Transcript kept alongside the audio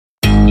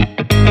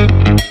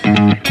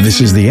This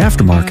is the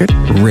Aftermarket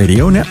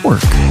Radio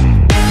Network.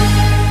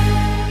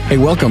 Hey,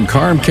 welcome.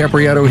 Carm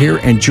Capriato here,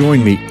 and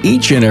join me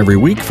each and every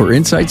week for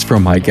insights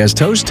from my guest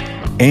host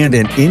and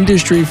an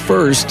industry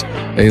first,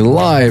 a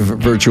live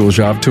virtual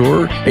shop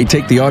tour. Hey,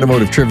 take the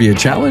Automotive Trivia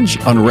Challenge,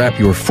 unwrap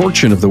your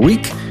fortune of the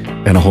week,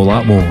 and a whole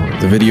lot more.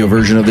 The video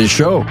version of this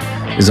show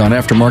is on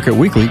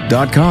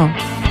aftermarketweekly.com.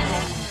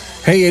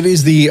 Hey, it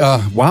is the,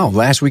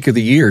 last week of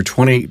the year,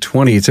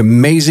 2020. It's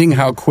amazing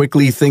how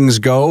quickly things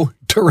go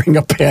during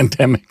a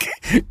pandemic.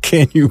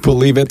 Can you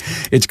believe it?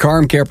 It's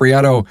Carm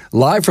Capriato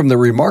live from the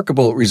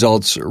Remarkable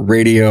Results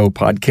Radio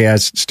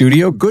podcast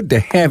studio. Good to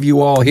have you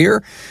all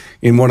here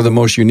in one of the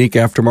most unique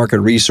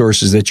aftermarket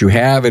resources that you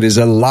have. It is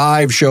a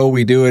live show.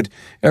 We do it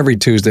every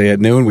Tuesday at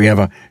noon. We have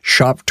a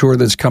shop tour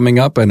that's coming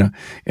up and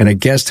a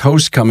guest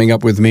host coming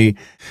up with me.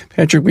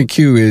 Patrick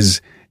McHugh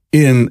is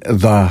in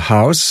the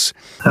house.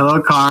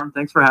 Hello, Carm.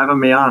 Thanks for having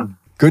me on.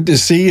 Good to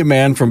see you,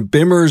 man, from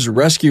Bimmer's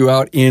Rescue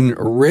out in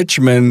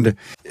Richmond.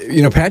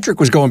 You know, Patrick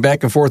was going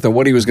back and forth on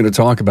what he was going to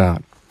talk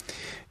about.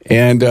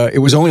 And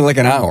it was only like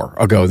an hour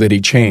ago that he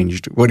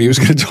changed what he was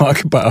going to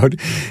talk about.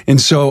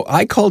 And so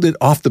I called it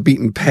Off the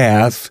Beaten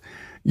Path.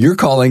 You're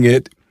calling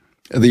it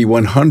the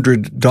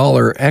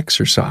 $100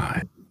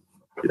 exercise.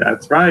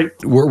 That's right.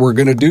 What we're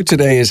going to do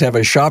today is have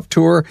a shop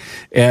tour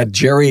at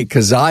Jerry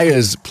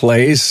Kazaya's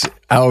place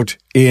out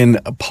in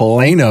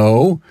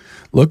Plano.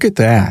 Look at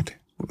that.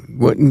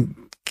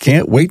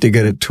 Can't wait to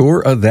get a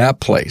tour of that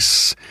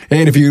place.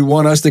 And if you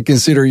want us to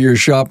consider your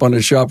shop on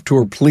a shop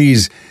tour,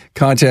 please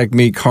contact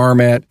me,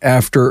 Carm at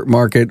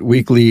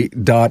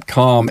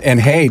aftermarketweekly.com. And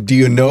hey, do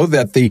you know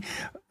that the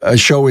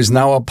show is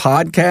now a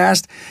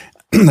podcast?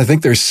 I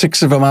think there's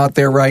 6 of them out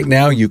there right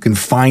now. You can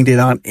find it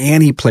on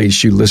any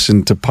place you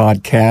listen to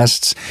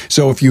podcasts.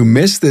 So if you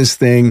miss this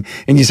thing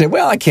and you say,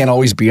 well, I can't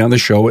always be on the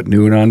show at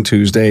noon on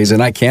Tuesdays,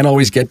 and I can't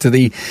always get to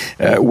the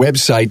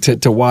website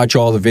to watch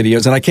all the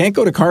videos, and I can't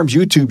go to Carm's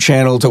YouTube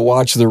channel to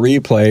watch the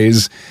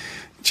replays,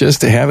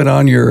 just to have it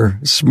on your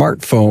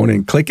smartphone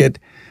and click it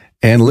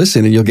and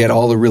listen, and you'll get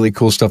all the really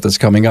cool stuff that's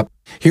coming up.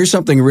 Here's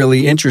something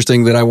really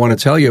interesting that I want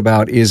to tell you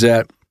about is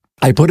that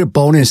I put a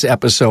bonus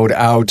episode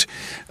out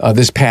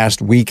this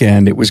past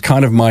weekend. It was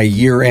kind of my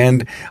year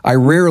end. I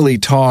rarely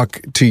talk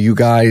to you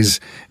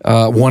guys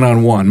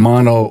one-on-one,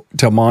 mono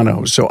to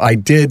mono. So I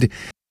did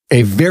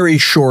a very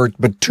short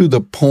but to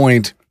the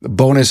point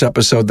bonus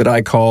episode that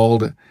I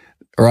call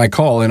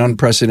an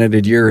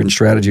unprecedented year in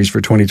strategies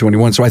for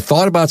 2021. So I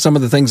thought about some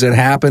of the things that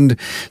happened,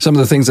 some of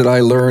the things that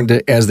I learned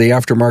as the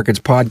Aftermarkets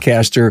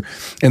podcaster,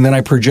 and then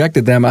I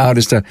projected them out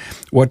as to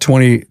what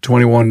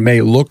 2021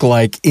 may look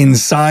like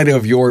inside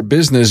of your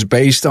business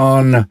based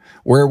on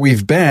where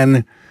we've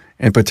been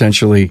and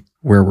potentially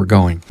where we're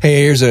going.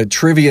 Hey, here's a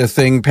trivia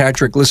thing.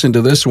 Patrick, listen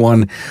to this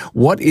one.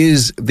 What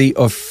is the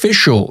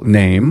official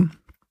name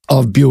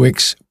of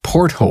Buick's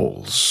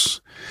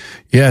portholes?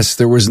 Yes,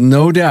 there was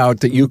no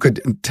doubt that you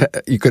could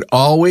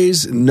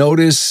always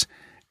notice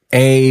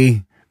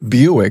a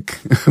Buick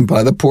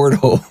by the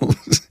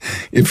portholes.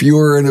 If you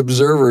were an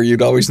observer,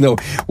 you'd always know.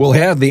 We'll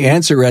have the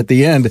answer at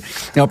the end.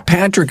 Now,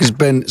 Patrick has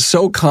been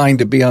so kind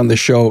to be on the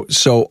show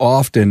so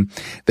often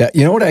that,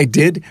 you know what I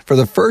did? For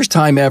the first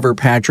time ever,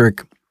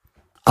 Patrick,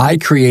 I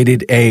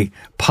created a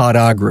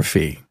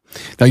podography.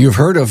 Now, you've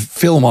heard of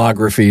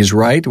filmographies,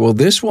 right? Well,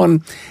 this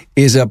one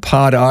is a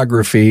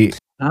podography.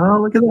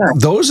 Oh, look at that.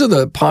 Those are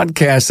the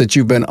podcasts that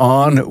you've been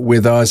on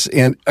with us.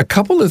 And a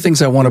couple of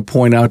things I want to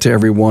point out to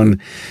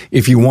everyone,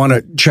 if you want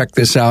to check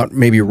this out,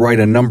 maybe write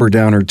a number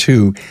down or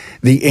two.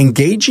 The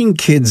Engaging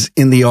Kids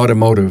in the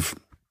Automotive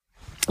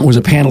was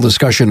a panel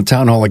discussion at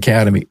Town Hall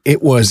Academy.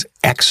 It was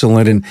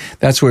excellent. And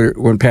that's where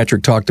when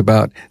Patrick talked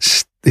about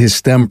his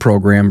STEM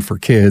program for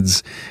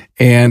kids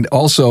and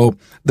also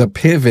the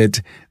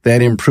pivot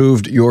that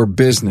improved your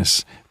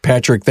business.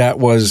 Patrick, that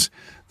was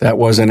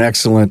an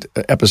excellent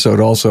episode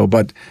also,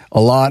 but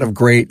a lot of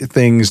great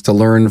things to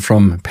learn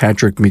from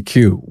Patrick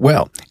McHugh.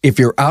 Well, if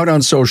you're out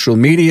on social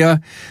media,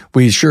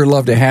 we sure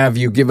love to have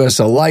you. Give us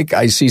a like.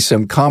 I see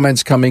some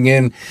comments coming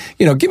in.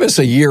 You know, give us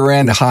a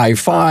year-end high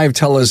five.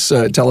 Tell us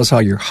how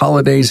your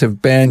holidays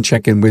have been.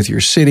 Check in with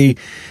your city.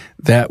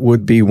 That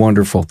would be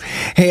wonderful.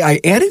 Hey, I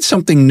added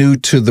something new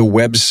to the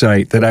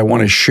website that I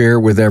want to share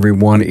with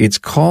everyone. It's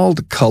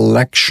called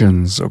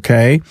Collections,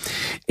 okay?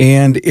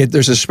 And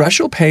there's a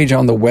special page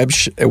on the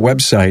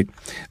website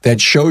that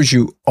shows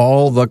you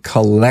all the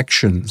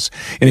collections.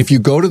 And if you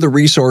go to the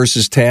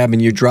resources tab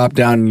and you drop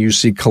down and you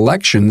see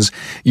collections,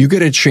 you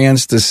get a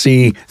chance to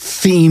see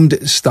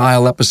themed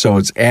style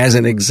episodes. As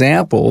an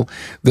example,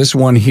 this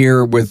one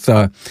here with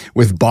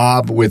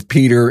Bob, with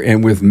Peter,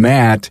 and with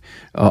Matt,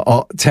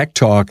 Tech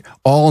Talk,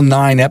 all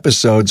 9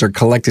 episodes are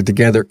collected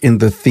together in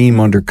the theme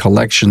under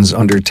collections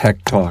under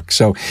Tech Talk.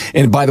 So,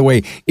 and by the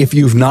way, if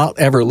you've not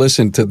ever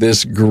listened to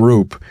this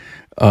group,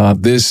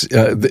 this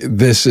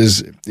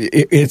is,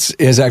 it's,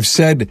 as I've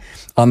said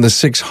on the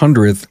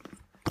 600th,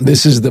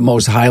 this is the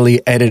most highly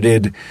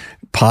edited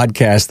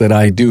podcast that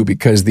I do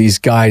because these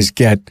guys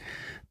get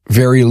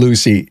very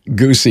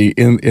loosey-goosey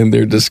in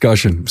their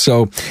discussion.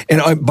 So,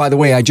 and by the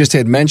way, I just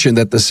had mentioned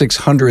that the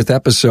 600th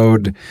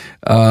episode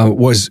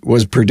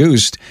was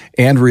produced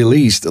and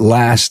released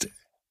last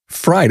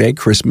Friday,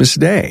 Christmas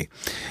Day.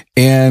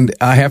 And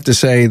I have to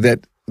say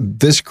that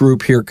this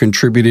group here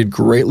contributed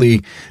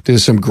greatly to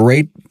some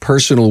great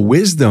personal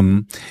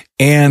wisdom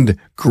and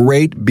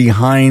great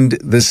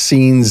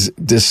behind-the-scenes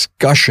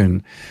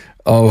discussion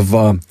of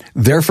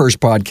their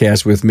first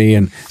podcast with me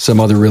and some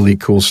other really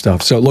cool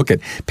stuff. So look at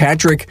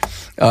Patrick,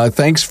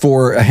 thanks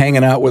for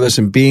hanging out with us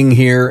and being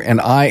here. And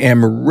I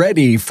am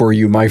ready for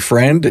you, my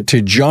friend,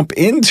 to jump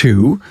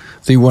into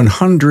the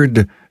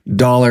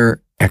 $100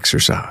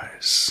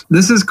 exercise.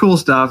 This is cool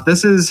stuff.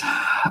 This is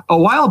a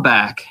while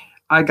back.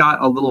 I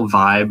got a little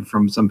vibe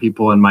from some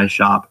people in my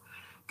shop,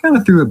 kind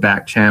of through a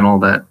back channel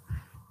that,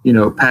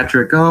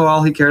 Patrick,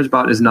 all he cares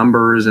about is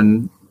numbers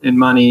and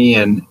money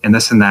and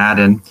this and that.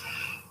 And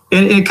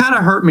it kind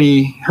of hurt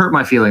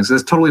my feelings.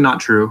 It's totally not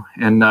true.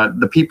 And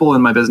the people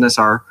in my business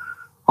are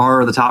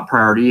the top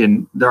priority,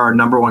 and they're our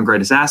number one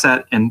greatest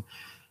asset. And,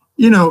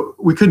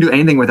 we couldn't do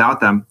anything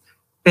without them.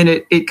 And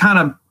it kind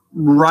of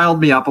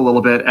riled me up a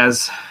little bit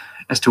as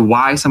to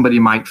why somebody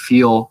might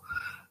feel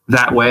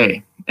that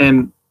way.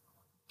 And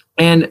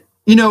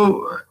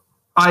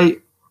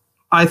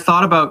I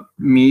thought about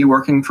me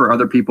working for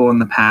other people in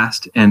the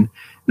past and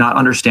not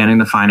understanding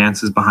the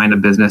finances behind a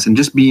business and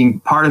just being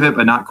part of it,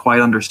 but not quite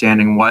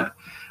understanding what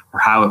or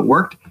how it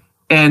worked.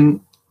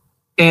 And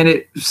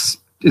it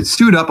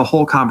stewed up a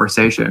whole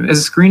conversation.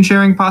 Is screen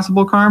sharing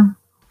possible, Carm?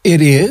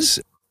 It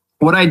is.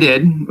 What I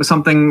did was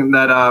something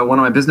that one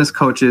of my business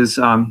coaches,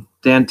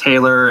 Dan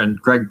Taylor and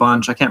Greg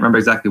Bunch, I can't remember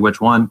exactly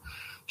which one,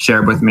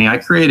 shared with me. I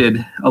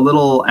created a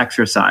little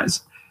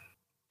exercise.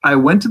 I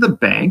went to the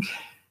bank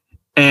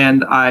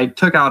and I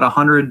took out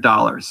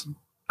 $100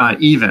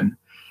 even,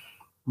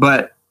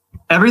 but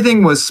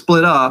everything was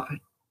split up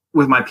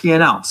with my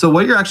P&L. So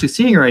what you're actually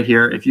seeing right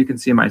here, if you can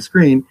see my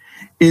screen,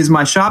 is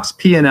my shop's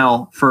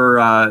P&L for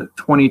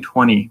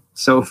 2020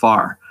 so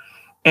far.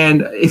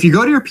 And if you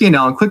go to your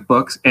P&L in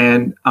QuickBooks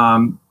and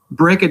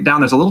break it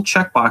down, there's a little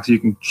checkbox you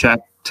can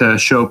check to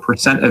show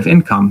percent of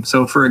income.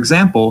 So for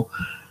example,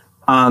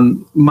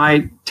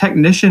 my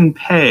technician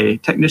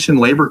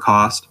labor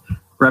cost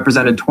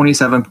represented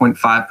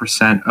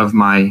 27.5% of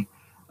my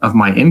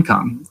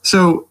income.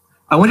 So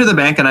I went to the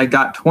bank and I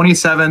got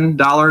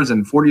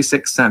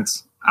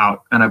 $27.46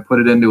 out, and I put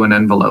it into an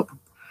envelope.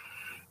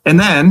 And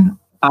then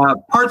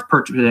parts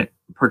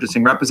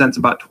purchasing represents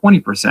about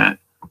 20%.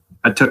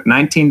 I took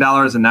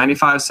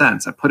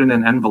 $19.95. I put in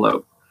an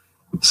envelope.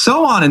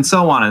 So on and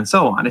so on and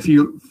so on. If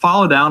you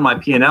follow down my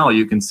P&L,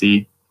 you can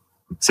see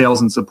sales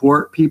and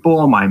support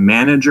people, my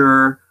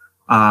manager,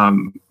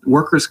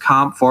 workers'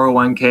 comp,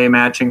 401k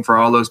matching for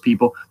all those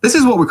people. This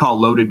is what we call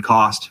loaded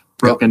cost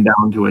broken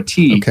down to a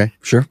T. Okay,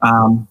 sure.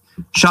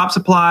 Shop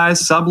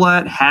supplies,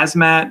 sublet,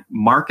 hazmat,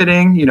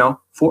 marketing.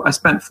 I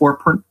spent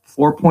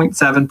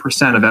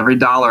 4.7% of every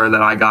dollar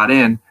that I got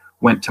in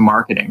went to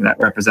marketing. That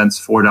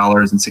represents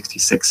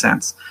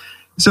 $4.66.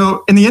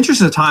 So in the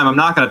interest of time, I'm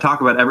not going to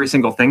talk about every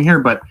single thing here,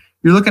 but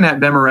you're looking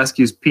at Bema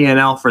Rescue's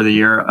P&L for the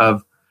year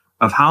of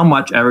how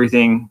much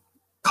everything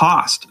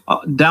cost.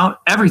 Down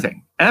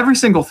everything. Every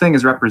single thing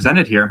is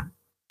represented here.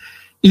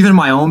 Even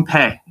my own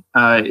pay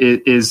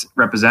is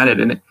represented.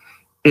 And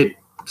it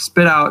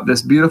spit out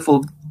this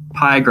beautiful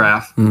pie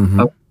graph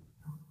of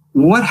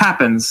what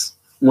happens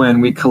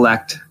when we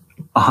collect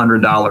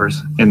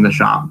 $100 in the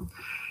shop.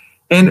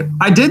 And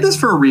I did this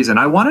for a reason.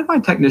 I wanted my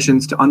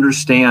technicians to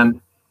understand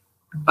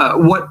a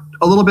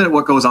little bit of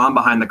what goes on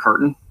behind the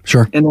curtain,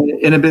 sure,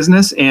 in a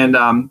business, and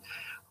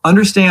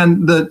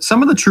understand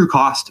some of the true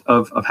cost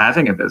of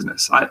having a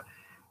business.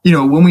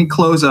 When we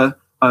close a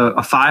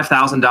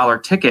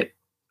 $5,000 ticket,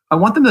 I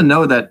want them to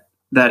know that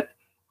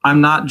I'm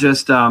not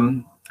just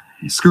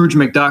Scrooge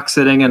McDuck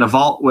sitting in a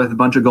vault with a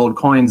bunch of gold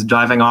coins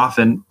diving off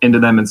into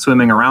them and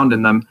swimming around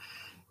in them.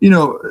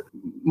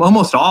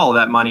 Almost all of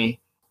that money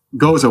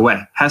goes away,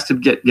 has to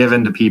get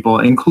given to people,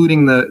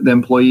 including the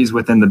employees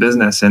within the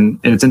business. And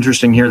it's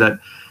interesting here that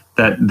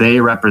they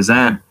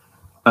represent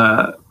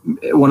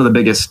one of the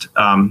biggest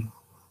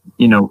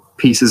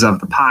pieces of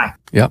the pie.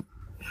 Yep.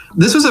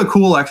 This was a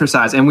cool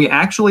exercise, and we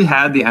actually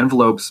had the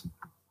envelopes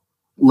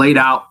laid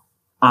out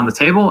on the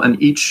table, and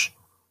each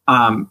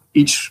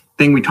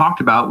thing we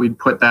talked about, we'd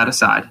put that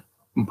aside.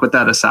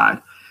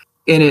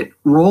 And it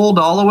rolled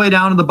all the way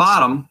down to the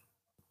bottom,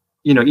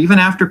 even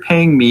after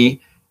paying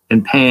me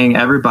and paying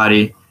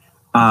everybody,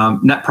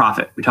 net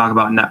profit. We talk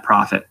about net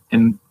profit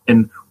and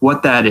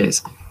what that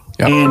is.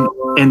 Yep.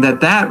 And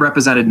that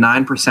represented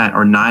 9%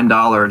 or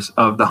 $9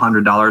 of the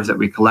 $100 that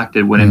we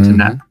collected went into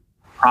net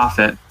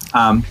profit.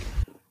 And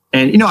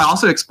I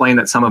also explained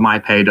that some of my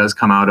pay does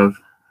come out of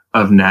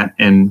net,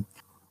 and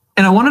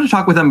I wanted to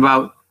talk with them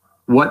about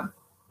what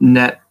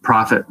net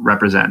profit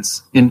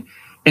represents. And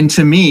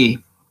to me,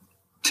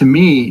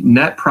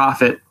 net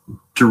profit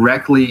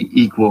directly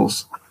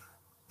equals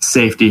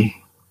safety,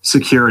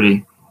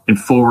 security, and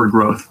forward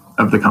growth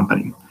of the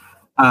company.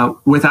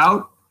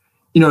 Without,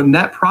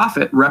 net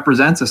profit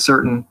represents a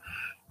certain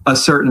a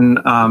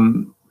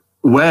certain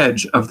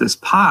wedge of this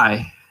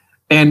pie,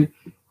 and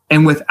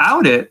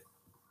without it,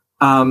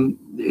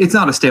 it's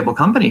not a stable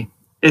company.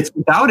 It's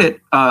without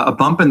it, a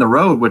bump in the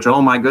road, which,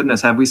 oh my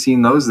goodness, have we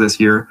seen those this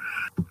year?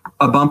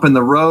 A bump in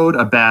the road,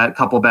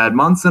 couple bad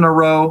months in a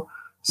row,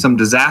 some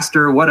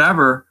disaster,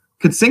 whatever,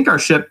 could sink our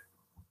ship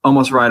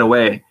almost right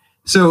away.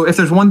 So if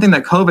there's one thing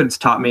that COVID's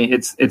taught me,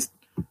 it's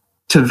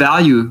to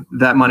value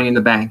that money in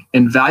the bank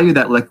and value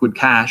that liquid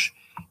cash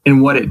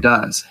and what it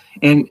does.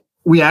 And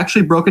we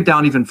actually broke it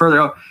down even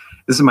further. Oh,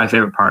 this is my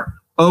favorite part.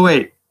 Oh,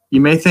 wait,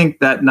 you may think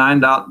that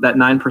 9%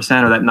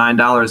 or that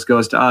 $9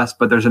 goes to us,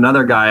 but there's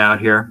another guy out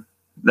here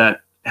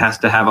that has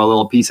to have a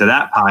little piece of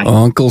that pie.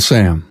 Uncle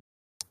Sam.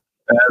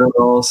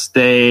 Federal,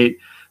 state,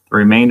 the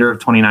remainder of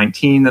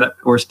 2019 that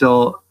we're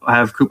still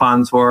have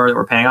coupons for that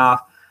we're paying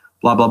off,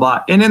 blah, blah,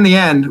 blah. And in the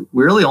end,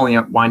 we really only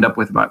wind up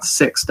with about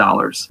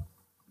 $6.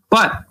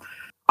 But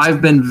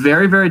I've been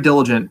very, very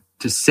diligent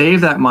to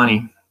save that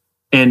money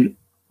and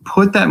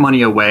put that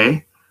money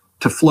away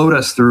to float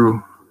us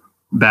through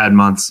bad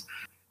months,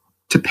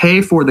 to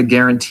pay for the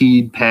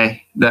guaranteed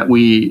pay that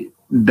we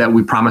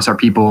promise our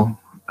people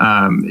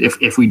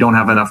if we don't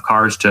have enough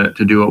cars to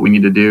do what we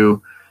need to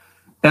do.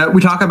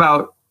 We talk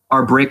about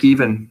our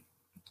break-even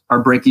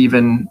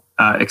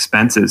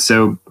expenses.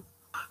 So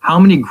how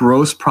many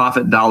gross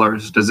profit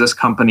dollars does this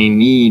company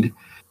need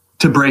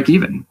to break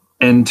even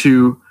and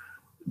to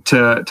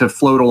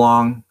float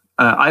along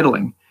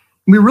idling?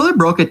 We really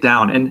broke it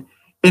down, and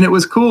it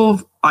was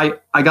cool. I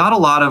got a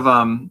lot of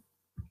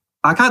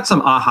I got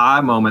some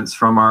aha moments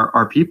from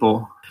our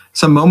people.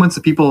 Some moments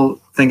of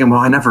people thinking, well,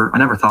 I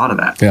never thought of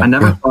that. Yeah, I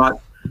never thought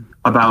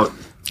about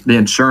the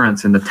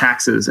insurance and the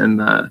taxes and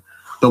the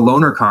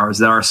loaner cars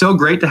that are so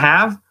great to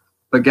have,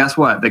 but guess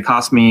what? They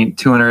cost me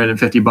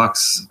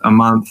 $250 a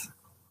month,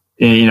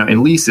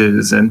 in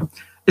leases. And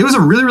it was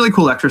a really, really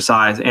cool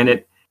exercise.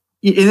 And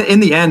in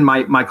the end,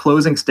 my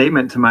closing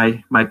statement to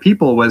my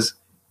people was,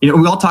 we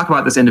all talk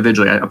about this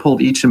individually. I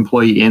pulled each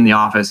employee in the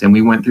office and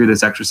we went through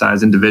this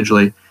exercise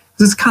individually.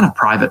 This is kind of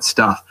private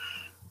stuff.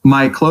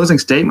 My closing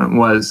statement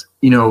was,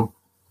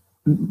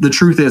 the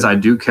truth is I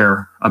do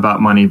care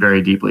about money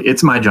very deeply.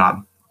 It's my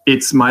job.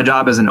 It's my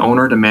job as an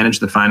owner to manage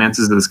the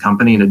finances of this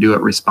company and to do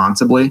it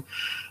responsibly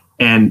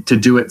and to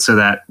do it so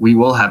that we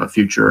will have a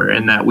future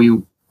and that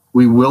we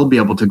will be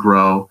able to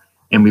grow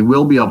and we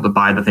will be able to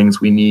buy the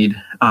things we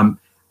need.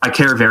 I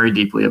care very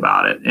deeply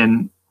about it.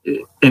 And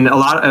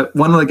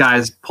one of the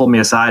guys pulled me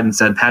aside and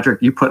said,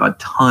 Patrick, you put a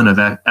ton of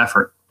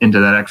effort into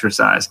that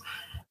exercise.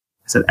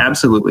 I said,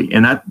 absolutely.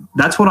 And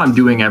that's what I'm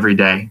doing every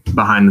day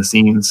behind the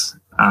scenes.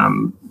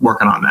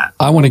 Working on that.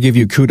 I want to give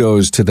you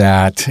kudos to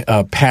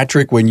that.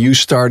 Patrick, when you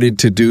started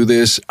to do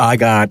this, I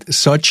got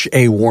such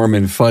a warm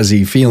and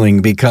fuzzy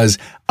feeling because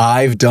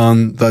I've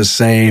done the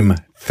same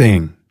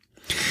thing.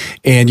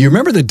 And you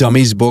remember the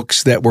Dummies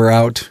books that were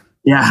out?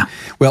 Yeah.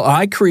 Well,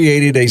 I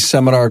created a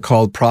seminar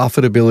called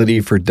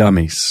Profitability for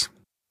Dummies.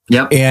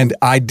 Yep. And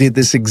I did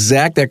this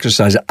exact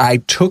exercise. I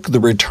took the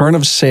return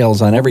of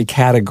sales on every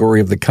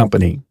category of the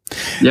company.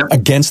 Yep.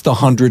 Against the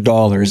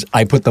 $100,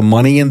 I put the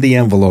money in the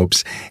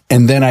envelopes,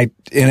 and then I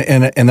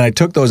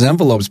took those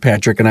envelopes,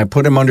 Patrick, and I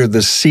put them under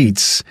the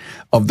seats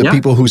of the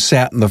people who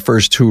sat in the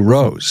first two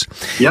rows.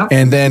 Yeah.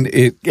 And then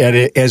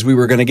as we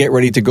were going to get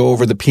ready to go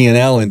over the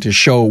P&L and to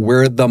show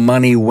where the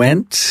money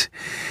went,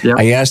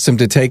 I asked them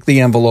to take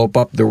the envelope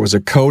up. There was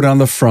a code on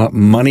the front,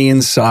 money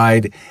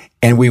inside.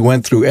 And we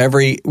went through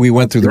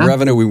the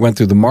revenue, we went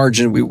through the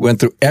margin, we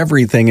went through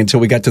everything until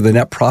we got to the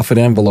net profit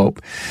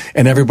envelope.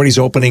 And everybody's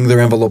opening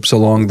their envelopes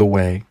along the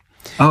way.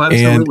 Oh,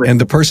 absolutely. And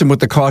the person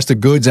with the cost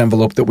of goods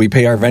envelope that we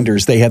pay our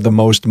vendors, they had the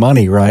most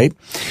money, right?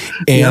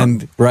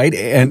 And right,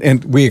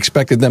 and we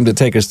expected them to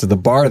take us to the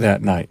bar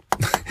that night.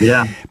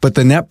 Yeah. But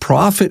the net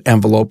profit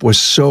envelope was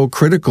so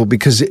critical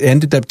because it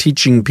ended up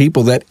teaching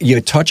people that you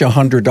touch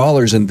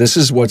 $100 and this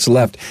is what's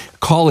left.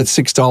 Call it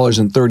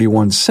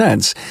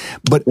 $6.31.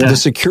 But the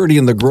security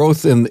and the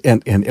growth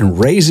and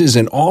raises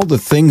and all the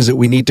things that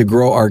we need to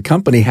grow our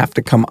company have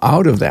to come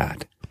out of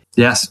that.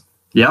 Yes.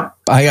 Yep.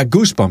 I got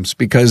goosebumps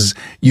because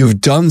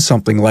you've done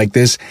something like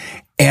this.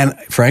 And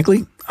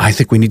frankly, I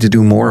think we need to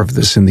do more of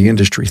this in the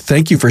industry.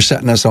 Thank you for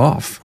setting us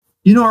off.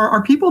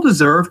 Our people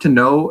deserve to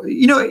know,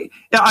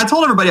 I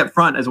told everybody up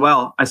front as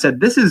well. I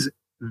said, this is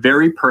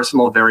very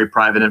personal, very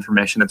private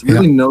information. It's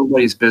really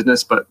nobody's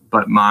business but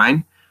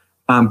mine.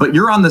 But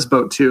you're on this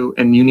boat too,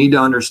 and you need to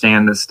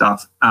understand this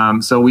stuff.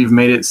 So we've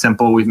made it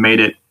simple. We've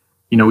made it,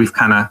 we've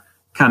kind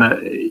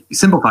of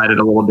simplified it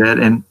a little bit.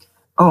 And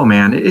oh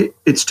man,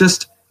 it's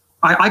just,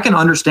 I can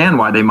understand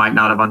why they might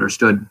not have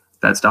understood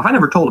that stuff. I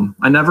never told them.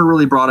 I never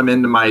really brought them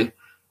into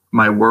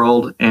my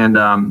world. And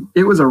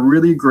it was a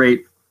really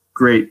great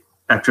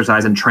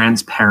exercise in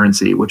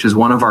transparency, which is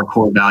one of our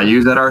core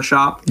values at our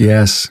shop.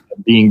 Yes.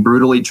 Being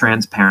brutally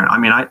transparent. I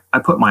mean, I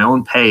put my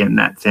own pay in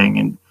that thing.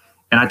 And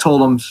I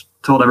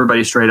told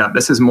everybody straight up,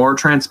 this is more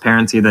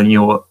transparency than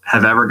you'll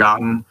have ever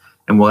gotten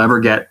and will ever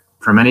get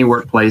from any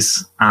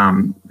workplace.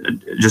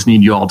 Just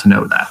need you all to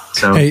know that.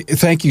 So, hey,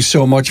 thank you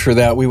so much for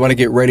that. We want to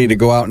get ready to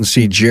go out and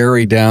see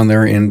Jerry down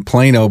there in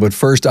Plano. But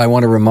first, I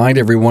want to remind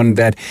everyone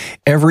that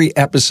every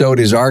episode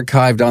is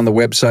archived on the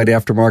website,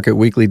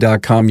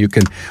 aftermarketweekly.com. You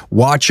can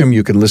watch them.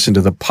 You can listen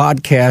to the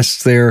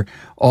podcasts there.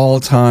 All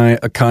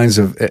kinds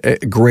of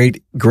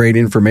great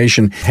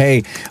information.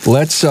 Hey,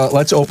 let's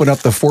open up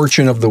the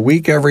fortune of the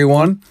week,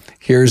 everyone.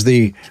 Here's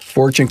the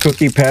fortune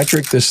cookie,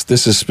 Patrick. This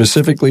is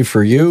specifically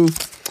for you.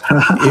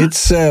 It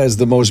says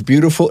the most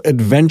beautiful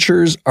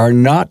adventures are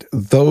not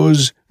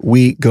those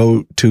we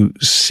go to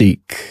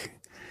seek.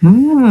 The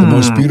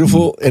most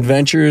beautiful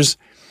adventures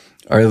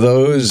are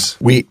those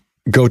we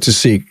go to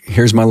seek.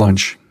 Here's my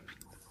lunch.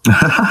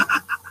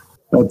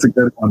 That's a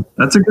good one.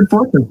 That's a good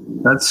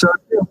fortune. That's so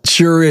true.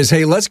 Sure is.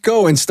 Hey, let's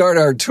go and start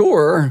our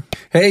tour.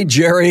 Hey,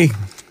 Jerry.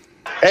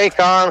 Hey,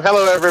 Carm.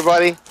 Hello,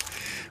 everybody.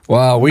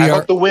 Wow, I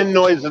hope the wind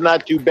noise is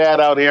not too bad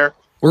out here.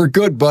 We're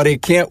good, buddy.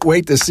 Can't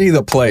wait to see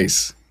the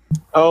place.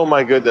 Oh,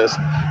 my goodness.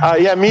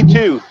 Yeah, me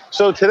too.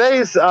 So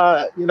today's,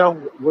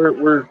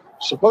 we're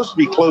supposed to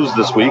be closed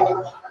this week,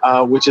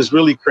 which is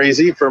really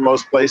crazy for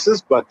most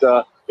places. But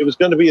it was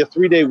going to be a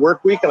 3-day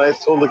work week. And I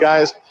told the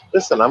guys,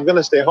 listen, I'm going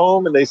to stay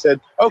home. And they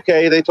said,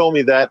 okay, they told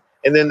me that.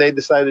 And then they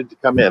decided to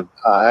come in.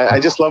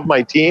 I just love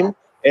my team.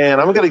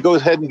 And I'm going to go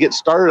ahead and get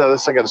started on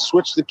this. I got to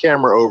switch the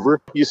camera over.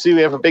 You see,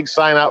 we have a big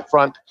sign out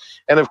front.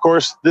 And of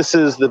course, this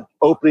is the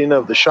opening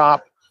of the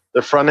shop,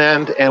 the front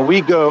end. And we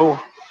go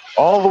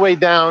all the way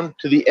down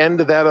to the end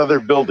of that other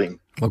building.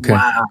 Okay.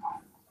 Wow.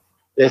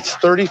 It's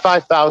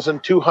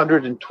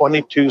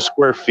 35,222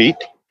 square feet.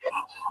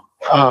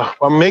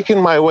 I'm making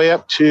my way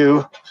up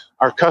to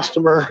our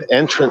customer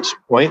entrance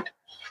point.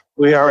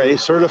 We are a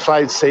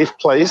certified safe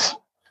place,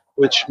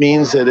 which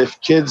means that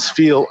if kids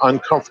feel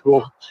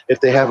uncomfortable,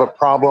 if they have a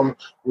problem,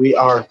 we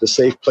are the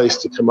safe place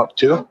to come up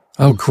to.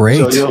 Oh, great.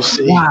 So you'll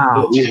see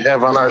what we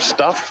have on our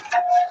stuff.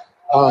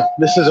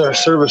 This is our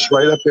service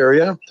write-up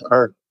area,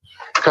 our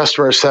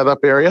customer setup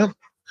area.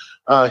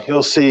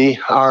 You'll see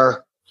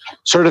our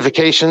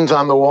certifications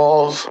on the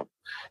walls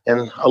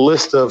and a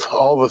list of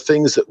all the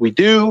things that we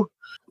do.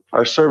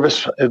 Our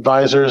service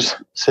advisors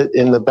sit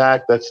in the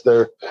back. That's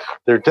their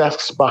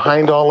desks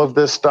behind all of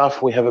this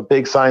stuff. We have a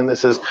big sign that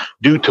says,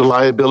 due to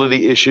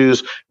liability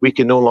issues, we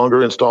can no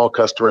longer install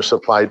customer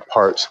supplied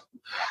parts.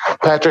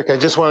 Patrick, I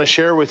just want to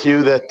share with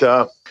you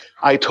that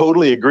I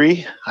totally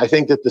agree. I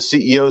think that the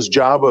CEO's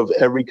job of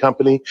every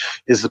company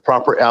is the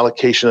proper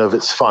allocation of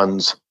its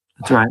funds.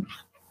 That's right.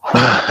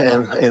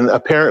 And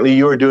apparently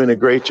you are doing a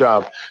great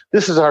job.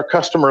 This is our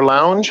customer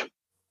lounge.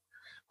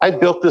 I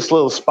built this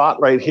little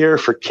spot right here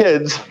for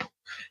kids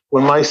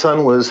when my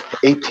son was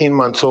 18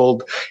 months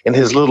old and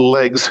his little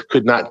legs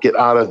could not get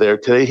out of there.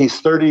 Today he's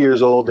 30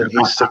 years old and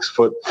he's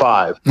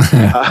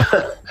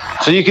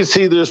 6'5". So you can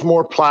see there's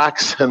more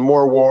plaques and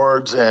more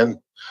awards. And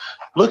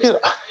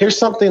here's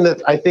something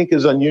that I think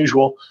is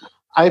unusual.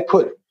 I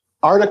put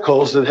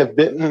articles that have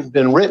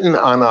been written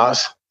on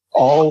us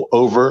all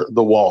over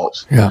the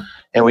walls. Yeah.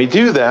 And we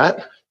do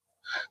that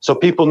so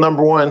people,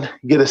 number one,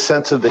 get a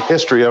sense of the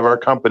history of our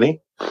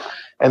company.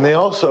 And they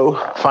also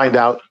find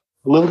out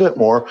a little bit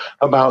more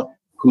about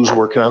who's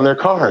working on their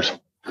cars.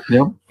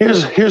 Yep.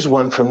 Here's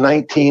one from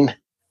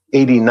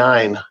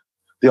 1989.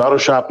 The auto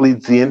shop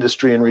leads the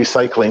industry in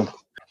recycling.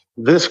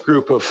 This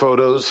group of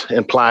photos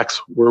and plaques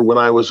were when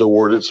I was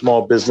awarded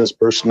Small Business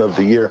Person of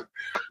the Year.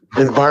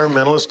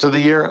 Environmentalist of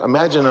the Year.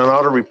 Imagine an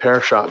auto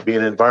repair shop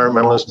being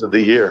Environmentalist of the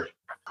Year.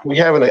 We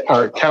have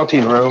our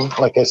accounting room.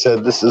 Like I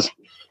said,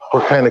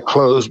 we're kind of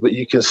closed, but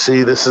you can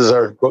see this is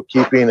our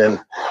bookkeeping and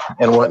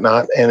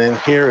whatnot. And then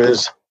here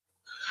is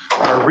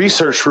our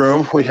research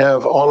room. We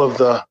have all of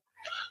the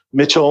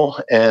Mitchell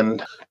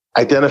and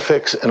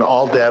Identifix and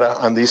all data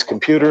on these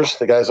computers.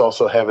 The guys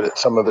also have it at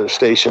some of their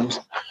stations.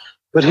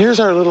 But here's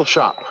our little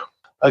shop.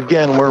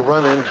 Again, we're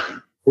running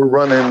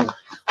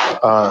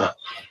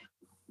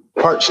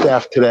part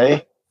staff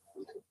today.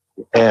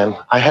 And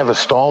I have a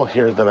stall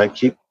here that I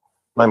keep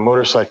my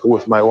motorcycle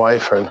with my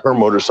wife and her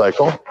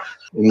motorcycle.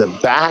 In the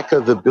back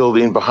of the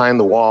building behind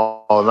the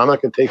wall, and I'm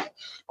not going to take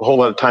a whole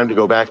lot of time to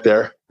go back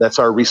there. That's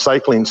our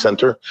recycling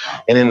center.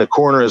 And in the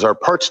corner is our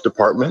parts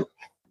department.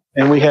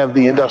 And we have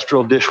the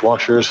industrial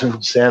dishwashers and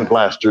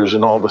sandblasters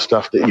and all the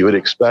stuff that you would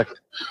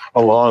expect,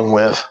 along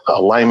with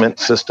alignment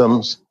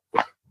systems,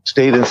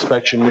 state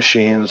inspection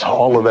machines,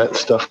 all of that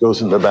stuff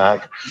goes in the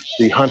back.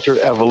 The Hunter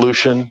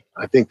Evolution,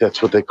 I think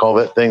that's what they call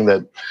that thing,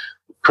 that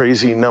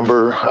crazy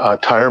number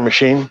tire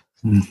machine.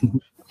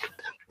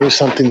 Here's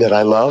something that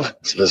I love.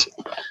 It says,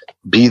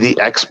 be the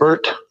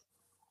expert.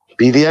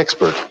 Be the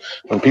expert.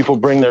 When people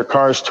bring their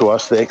cars to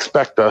us, they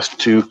expect us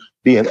to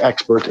be an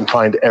expert and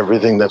find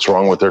everything that's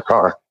wrong with their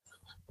car.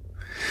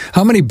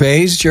 How many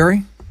bays,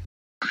 Jerry?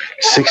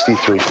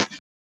 63.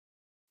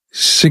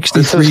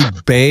 63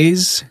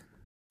 bays?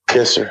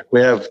 Yes, sir.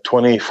 We have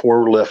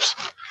 24 lifts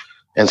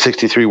and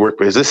 63 work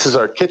bays. This is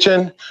our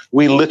kitchen.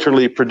 We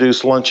literally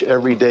produce lunch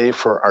every day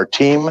for our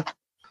team.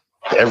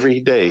 Every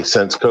day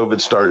since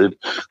COVID started,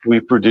 we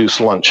produce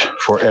lunch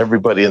for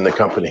everybody in the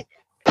company.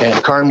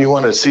 And Carm, you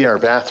want to see our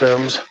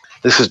bathrooms?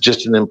 This is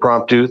just an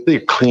impromptu. They're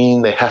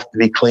clean. They have to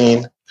be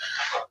clean.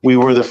 We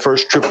were the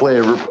first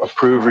AAA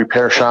approved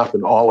repair shop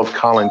in all of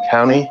Collin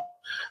County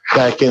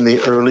back in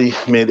the early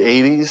mid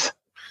 80s.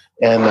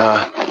 And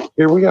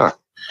here we are.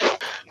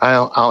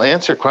 I'll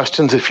answer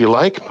questions if you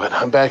like, but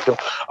I'm back to,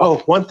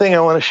 one thing I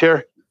want to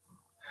share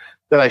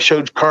that I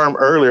showed Carm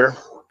earlier.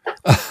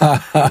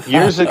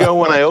 Years ago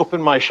when I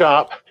opened my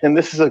shop, and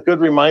this is a good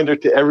reminder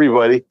to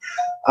everybody,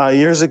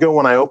 years ago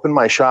when I opened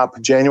my shop,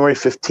 January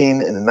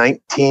 15 in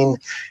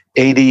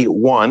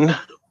 1981,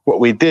 what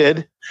we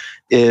did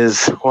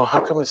is,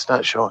 how come it's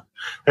not showing?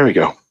 There we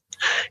go.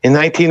 In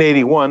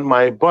 1981,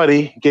 my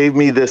buddy gave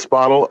me this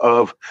bottle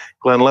of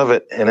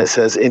Glenlivet, and it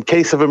says, "In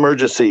case of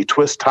emergency,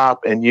 twist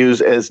top and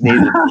use as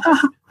needed."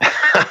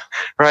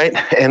 Right?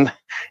 And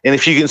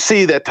if you can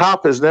see, that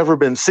top has never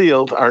been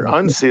sealed or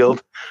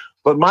unsealed,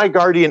 but my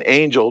guardian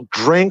angel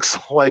drinks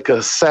like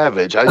a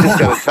savage. I just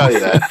got to tell you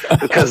that,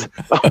 because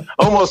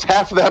almost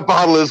half of that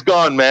bottle is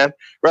gone, man.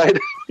 Right?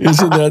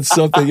 Isn't that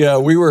something? Yeah,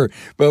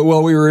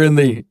 while we were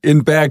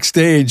in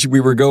backstage, we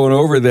were going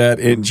over that,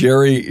 and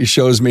Jerry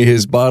shows me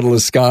his bottle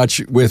of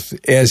scotch with,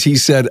 as he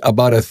said,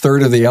 about a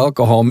third of the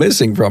alcohol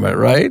missing from it,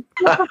 right?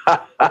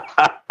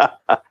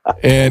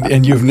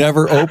 and you've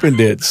never opened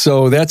it.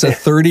 So that's a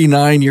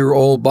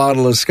 39-year-old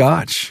bottle of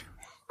scotch.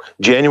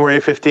 January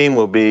 15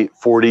 will be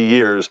 40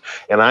 years.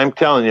 And I'm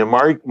telling you,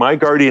 my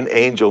guardian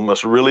angel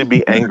must really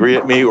be angry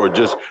at me or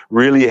just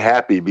really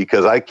happy,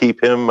 because I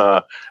keep him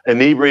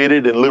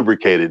inebriated and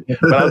lubricated.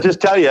 But I'll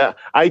just tell you,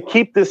 I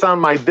keep this on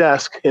my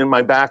desk in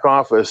my back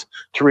office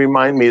to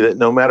remind me that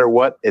no matter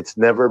what, it's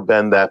never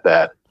been that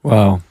bad.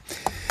 Wow.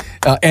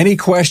 Any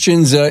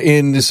questions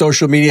in the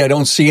social media? I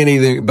don't see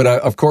anything, but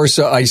of course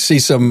I see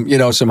some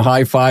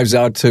high fives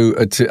out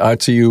to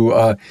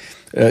you,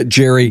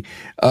 Jerry.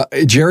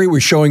 Jerry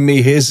was showing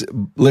me his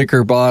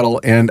liquor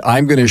bottle, and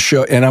I'm going to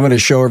show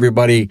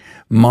everybody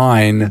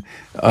mine.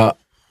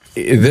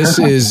 This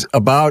is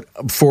about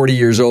 40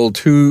 years old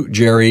too,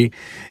 Jerry,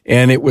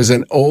 and it was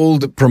an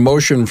old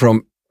promotion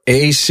from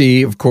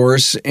AC, of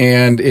course,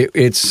 and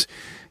it's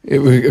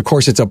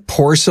a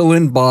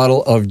porcelain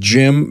bottle of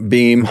Jim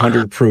Beam,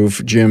 100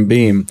 proof Jim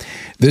Beam.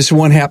 This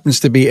one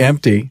happens to be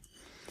empty,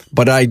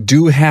 but I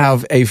do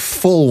have a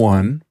full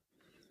one,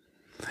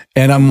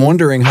 and I'm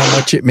wondering how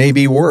much it may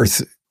be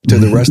worth to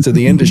the rest of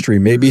the industry.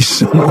 Maybe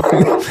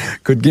someone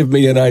could give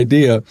me an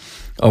idea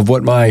of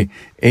what my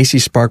AC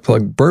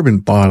Sparkplug bourbon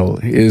bottle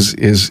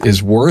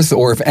is worth,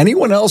 or if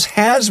anyone else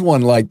has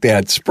one like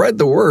that, spread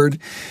the word.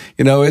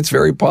 It's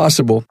very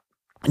possible.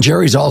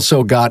 Jerry's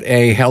also got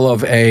a hell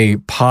of a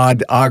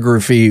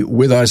podography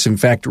with us. In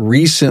fact,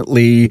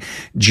 recently,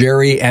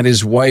 Jerry and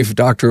his wife,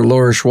 Dr.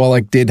 Laura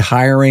Schwalek, did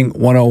Hiring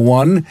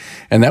 101.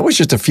 And that was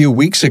just a few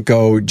weeks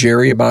ago,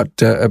 Jerry, about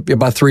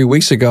 3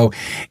 weeks ago.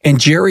 And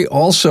Jerry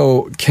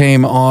also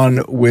came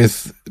on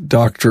with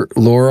Dr.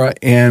 Laura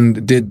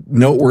and did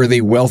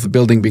Noteworthy Wealth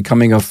Building,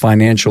 Becoming a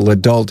Financial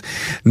Adult.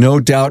 No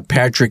doubt,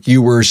 Patrick,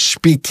 you were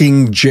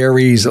speaking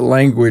Jerry's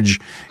language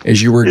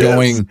as you were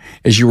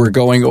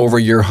going over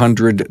your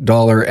 $100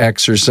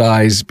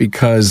 exercise,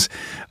 because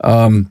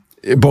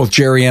both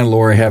Jerry and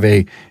Laura have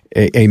a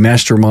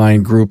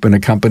mastermind group and a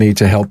company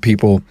to help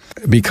people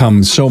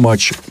become so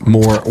much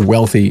more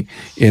wealthy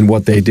in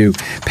what they do.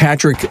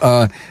 Patrick,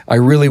 I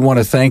really want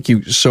to thank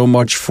you so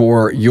much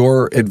for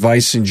your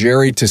advice. And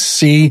Jerry, to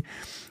see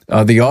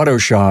the auto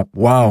shop,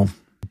 wow,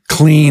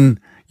 clean,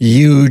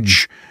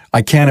 huge.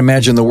 I can't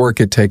imagine the work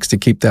it takes to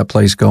keep that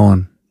place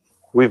going.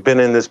 We've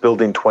been in this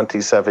building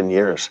 27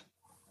 years.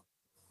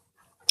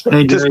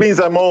 Hey, it just means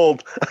I'm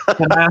old.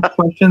 Can I ask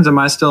questions?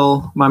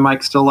 My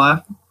mic still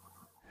live?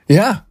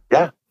 Yeah.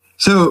 Yeah.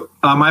 So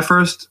my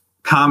first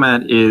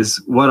comment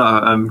is, what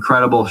an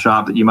incredible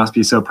shop that you must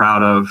be so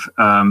proud of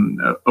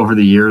over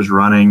the years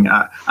running.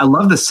 I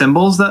love the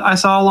symbols that I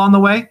saw along the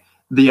way.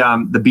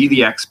 The Be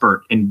the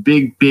Expert in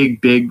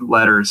big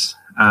letters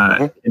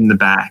in the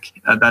back.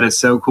 That is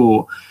so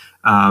cool.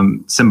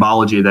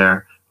 Symbology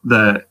there.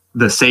 The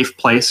safe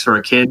place for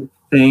a kid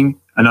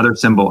thing, another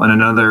symbol, and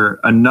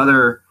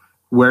another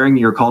wearing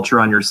your culture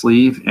on your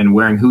sleeve and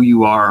wearing who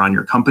you are on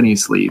your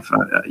company's sleeve.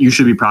 You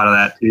should be proud of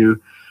that too.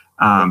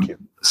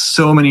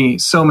 So many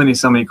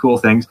cool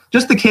things.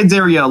 Just the kids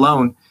area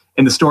alone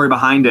and the story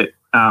behind it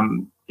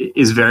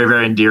is very,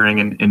 very endearing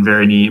and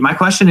very neat. My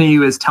question to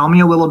you is, tell me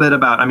a little bit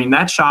about,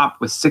 that shop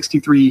with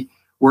 63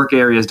 work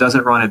areas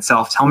doesn't run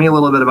itself. Tell me a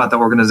little bit about the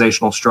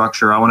organizational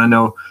structure. I want to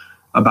know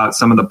about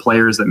some of the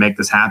players that make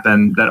this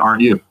happen that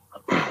aren't you.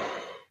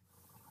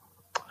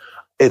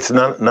 It's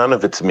none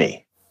of it's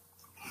me.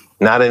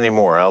 Not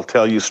anymore. I'll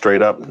tell you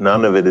straight up,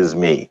 none of it is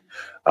me.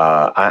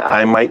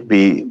 I might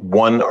be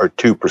 1 or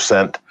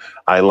 2%.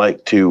 I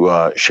like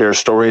to share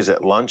stories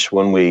at lunch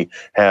when we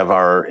have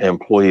our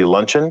employee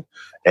luncheon.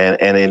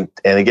 And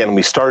again,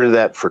 we started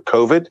that for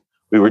COVID.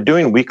 We were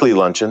doing weekly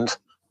luncheons,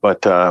 but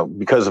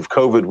because of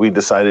COVID, we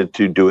decided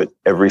to do it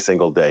every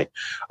single day.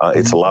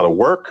 It's a lot of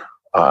work.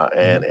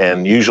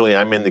 And usually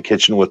I'm in the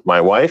kitchen with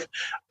my wife.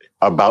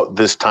 about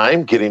this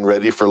time, getting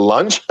ready for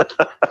lunch.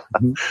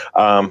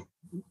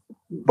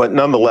 But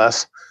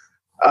nonetheless,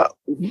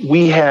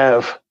 we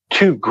have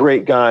two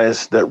great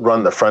guys that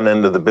run the front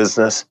end of the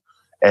business.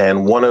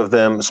 And one of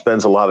them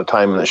spends a lot of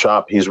time in the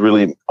shop. He's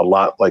really a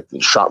lot like the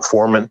shop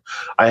foreman.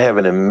 I have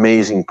an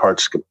amazing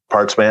parts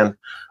man.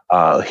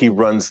 He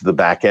runs the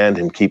back end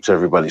and keeps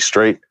everybody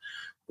straight.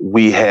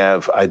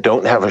 I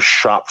don't have a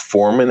shop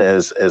foreman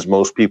as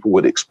most people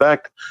would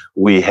expect.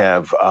 We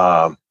have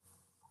a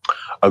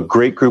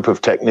great group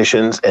of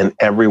technicians, and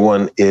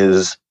everyone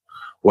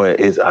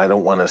I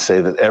don't want to say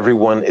that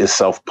everyone is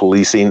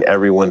self-policing.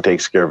 Everyone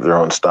takes care of their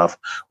own stuff.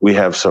 We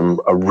have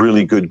a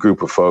really good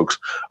group of folks.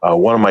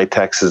 One of my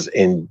techs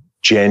in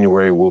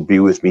January will be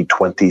with me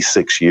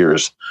 26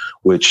 years,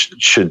 which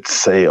should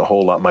say a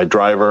whole lot. My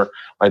driver,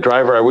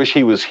 I wish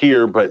he was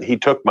here, but he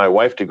took my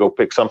wife to go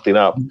pick something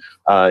up.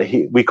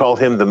 We call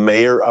him the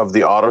mayor of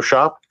the auto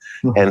shop,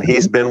 and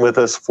he's been with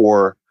us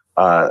for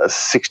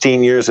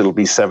 16 years. It'll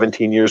be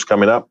 17 years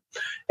coming up.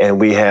 And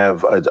we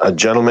have a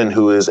gentleman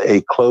who is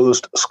a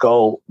closed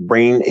skull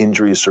brain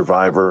injury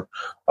survivor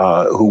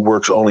who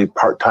works only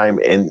part-time,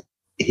 and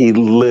he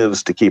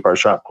lives to keep our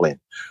shop clean.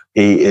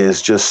 He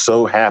is just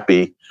so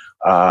happy.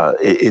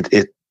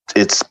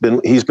 He's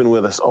been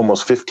with us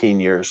almost 15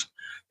 years,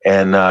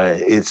 and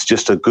it's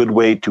just a good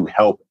way to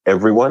help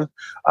everyone.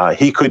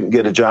 He couldn't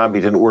get a job.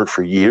 He didn't work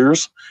for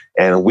years,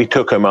 and we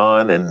took him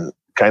on and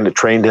kind of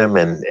trained him,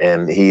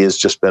 and he has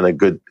just been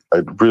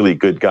a really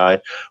good guy.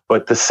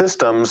 But the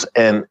systems,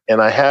 and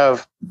I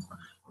have,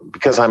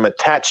 because I'm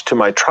attached to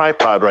my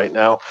tripod right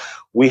now,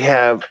 we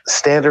have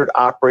standard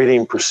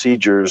operating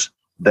procedures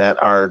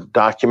that are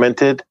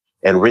documented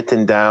and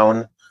written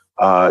down,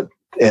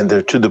 and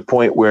they're to the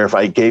point where if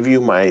I gave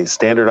you my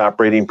standard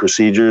operating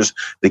procedures,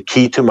 the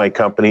key to my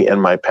company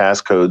and my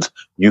passcodes,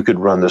 you could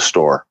run the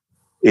store.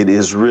 It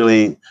is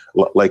really,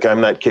 like,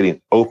 I'm not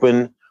kidding,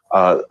 open,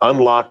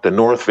 unlock the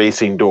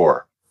north-facing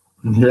door.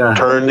 Yeah.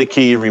 Turn the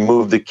key,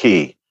 remove the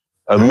key.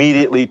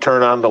 Immediately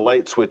turn on the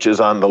light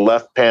switches on the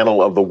left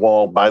panel of the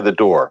wall by the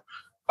door.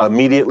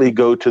 Immediately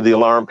go to the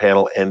alarm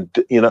panel, and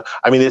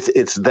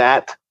it's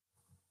that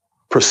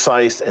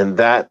precise and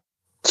that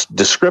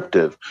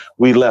descriptive.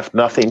 We left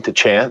nothing to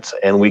chance,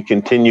 and we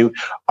continue.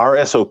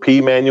 Our SOP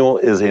manual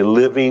is a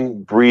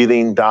living,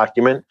 breathing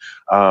document.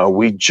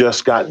 We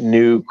just got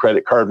new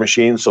credit card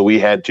machines, so we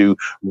had to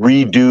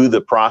redo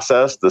the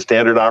process, the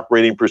standard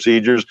operating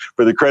procedures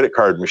for the credit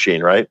card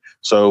machine, right?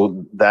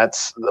 So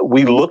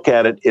we look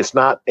at it. It's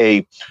not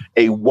a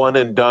one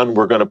and done.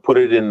 We're going to put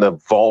it in the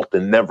vault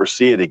and never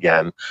see it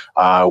again.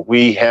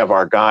 We have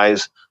our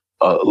guys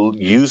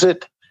use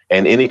it.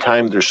 And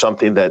anytime there's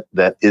something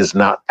that is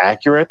not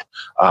accurate,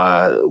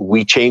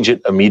 we change it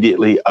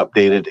immediately,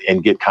 update it,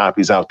 and get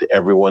copies out to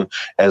everyone,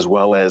 as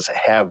well as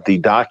have the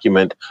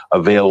document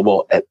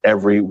available at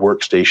every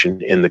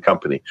workstation in the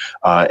company.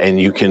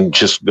 And you can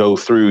just go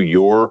through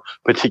your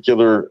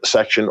particular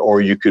section,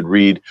 or you could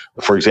read,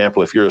 for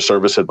example, if you're a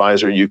service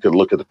advisor, you could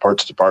look at the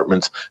parts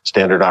department's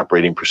standard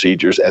operating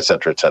procedures, et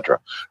cetera,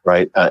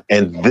 right?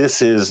 And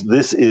this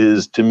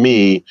is to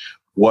me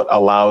what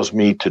allows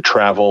me to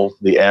travel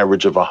the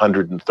average of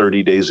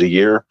 130 days a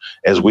year,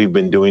 as we've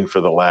been doing for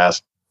the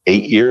last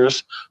 8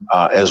 years,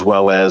 as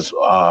well as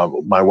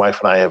my wife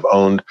and I have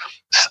owned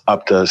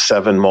up to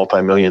 7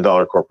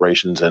 multi-million-dollar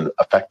corporations and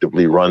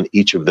effectively run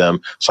each of them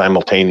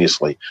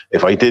simultaneously.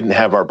 If I didn't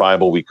have our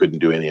Bible, we couldn't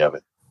do any of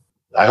it.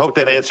 I hope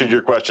that answered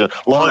your question.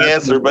 Long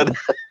answer, but...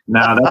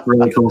 No, that's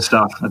really cool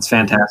stuff. That's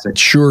fantastic.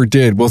 Sure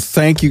did. Well,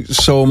 thank you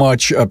so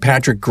much,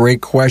 Patrick.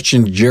 Great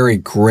question. Jerry,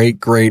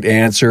 great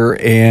answer.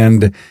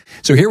 And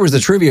so here was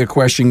the trivia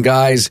question,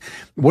 guys.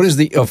 What is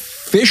the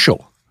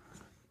official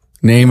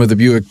name of the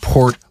Buick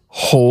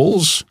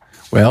portholes?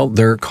 Well,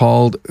 they're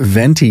called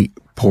venti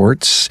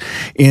ports.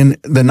 In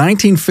the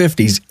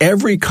 1950s,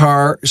 every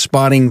car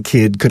spotting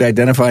kid could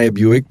identify a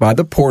Buick by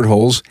the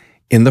portholes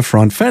in the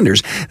front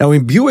fenders. Now,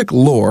 in Buick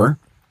lore,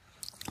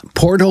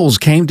 portholes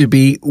came to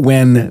be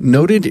when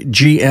noted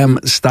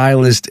GM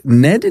stylist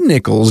Ned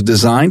Nichols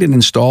designed and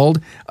installed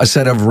a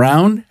set of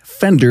round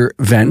fender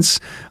vents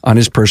on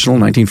his personal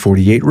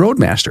 1948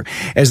 Roadmaster.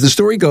 As the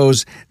story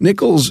goes,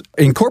 Nichols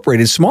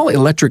incorporated small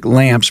electric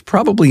lamps,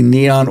 probably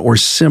neon or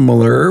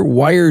similar,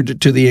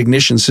 wired to the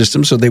ignition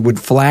system so they would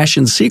flash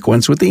in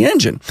sequence with the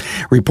engine.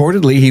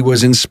 Reportedly, he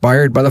was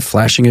inspired by the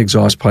flashing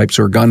exhaust pipes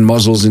or gun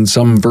muzzles in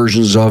some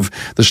versions of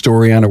the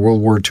story on a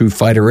World War II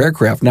fighter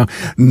aircraft. Now,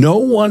 no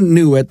one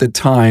knew at the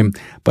time,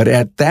 but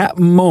at that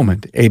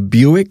moment, a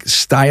Buick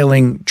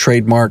styling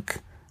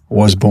trademark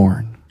was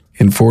born.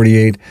 In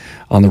 48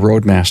 on the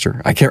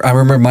Roadmaster. I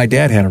remember my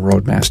dad had a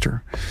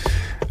Roadmaster,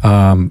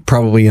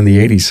 probably in the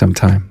 80s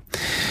sometime.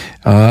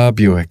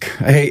 Buick.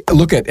 Hey,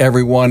 look at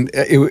everyone.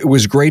 It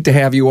was great to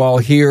have you all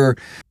here.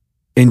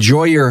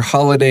 Enjoy your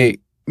holiday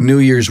New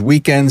Year's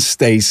weekend.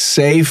 Stay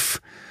safe.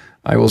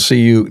 I will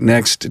see you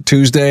next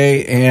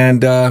Tuesday,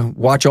 and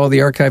watch all the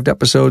archived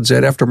episodes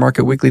at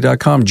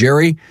aftermarketweekly.com.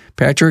 Jerry,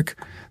 Patrick,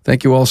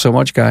 thank you all so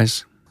much,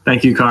 guys.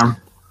 Thank you, Carm.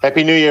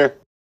 Happy New Year.